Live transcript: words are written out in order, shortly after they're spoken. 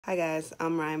Hi guys,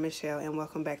 I'm Ryan Michelle and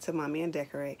welcome back to Mommy and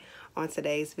Decorate. On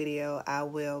today's video, I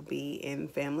will be in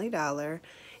Family Dollar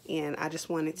and I just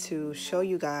wanted to show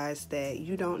you guys that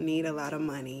you don't need a lot of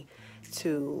money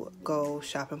to go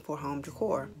shopping for home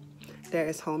decor. There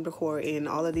is home decor in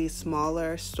all of these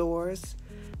smaller stores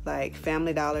like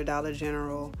Family Dollar, Dollar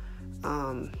General.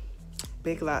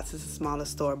 Big Lots is a smaller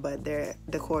store, but their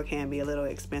decor can be a little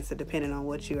expensive depending on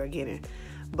what you are getting.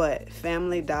 But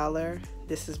Family Dollar,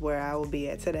 this is where I will be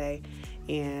at today,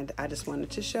 and I just wanted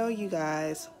to show you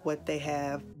guys what they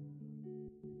have.